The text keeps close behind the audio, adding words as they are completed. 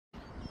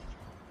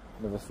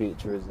Another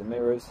feature is the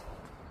mirrors.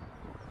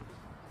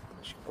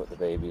 You can put the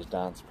babies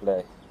down to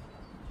play.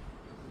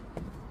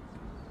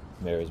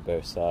 Mirrors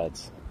both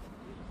sides.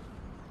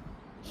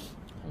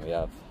 And we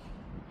have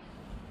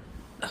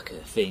like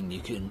a thing you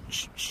can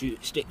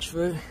shoot sticks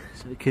through,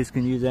 so the kids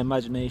can use their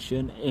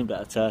imagination, aimed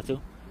at a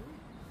turtle.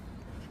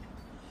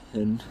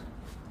 And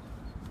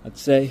I'd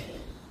say,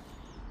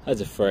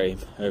 as a frame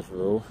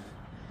overall,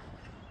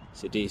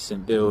 it's a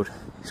decent build.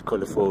 It's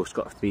colourful, it's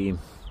got a theme.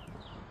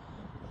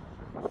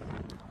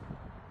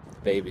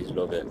 The babies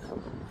love it,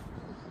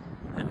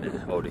 and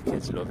the older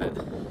kids love it.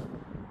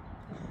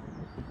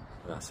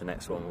 That's the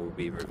next one we'll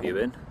be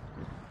reviewing.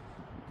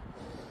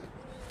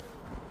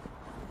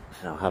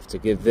 And I'll have to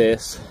give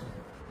this,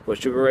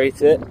 what should we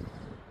rate it?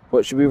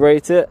 What should we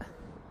rate it?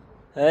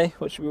 Hey,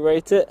 what should we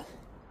rate it?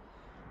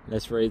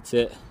 Let's rate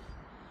it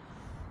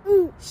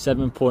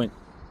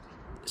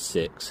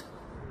 7.6.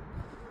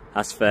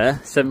 That's fair,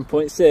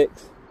 7.6.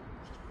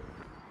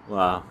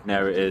 Wow,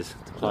 there it is,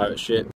 the pirate ship.